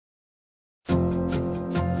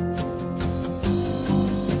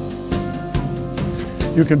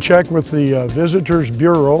You can check with the Visitors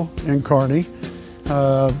Bureau in Kearney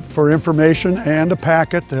for information and a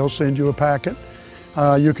packet. They'll send you a packet.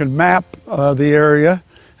 You can map the area,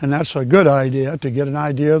 and that's a good idea to get an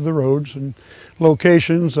idea of the roads and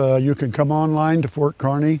locations. You can come online to Fort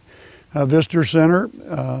Kearney Visitor Center,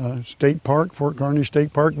 State Park, Fort Kearney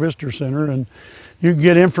State Park Visitor Center, and you can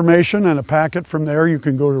get information and a packet from there. You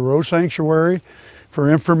can go to Rose Sanctuary for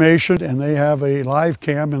information, and they have a live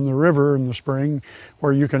cam in the river in the spring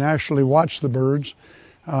where you can actually watch the birds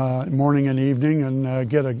morning and evening and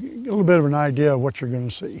get a little bit of an idea of what you're going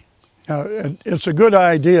to see. It's a good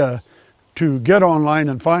idea to get online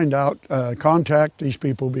and find out, contact these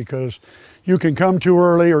people, because you can come too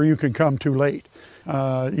early or you can come too late.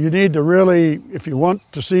 You need to really, if you want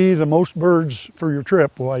to see the most birds for your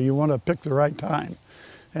trip, well, you want to pick the right time,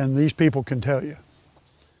 and these people can tell you.